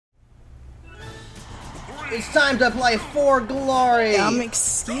It's time to play For Glory!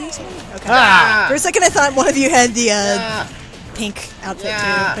 Excuse me? Okay. Ah! For a second I thought one of you had the pink outfit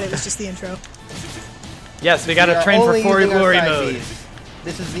too, but it was just the intro. Yes, we gotta train for For Glory mode. Bs.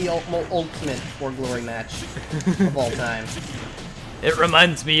 This is the ultimate For Glory match of all time. It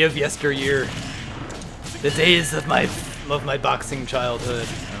reminds me of yesteryear. The days of my boxing childhood.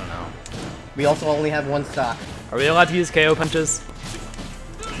 I don't know. We also only have one stock. Are we allowed to use KO punches?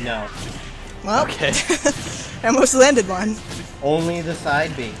 No. Well, Okay. I almost landed one. Only the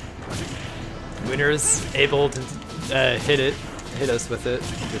side B. Winner's able to hit us with it,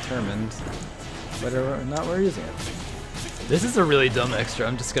 determined. But not we're using it. This is a really dumb extra,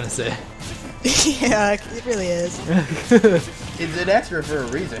 I'm just gonna say. Yeah, it really is. It's an extra for a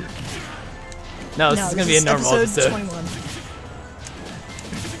reason. No, this is gonna be a normal episode. 21.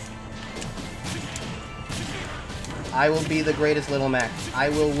 I will be the greatest Little Mac. I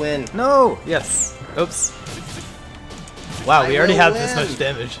will win. No! Yes. Oops. Wow, we already have this much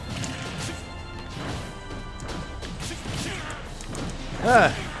damage.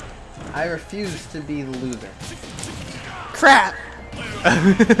 Ah. I refuse to be the loser. Crap!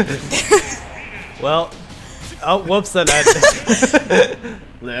 Well, oh, whoops, that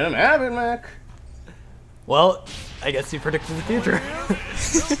Let him have it, Mac. Well, I guess you predicted the future.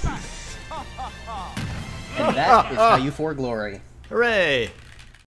 And that is how you For Glory. Hooray!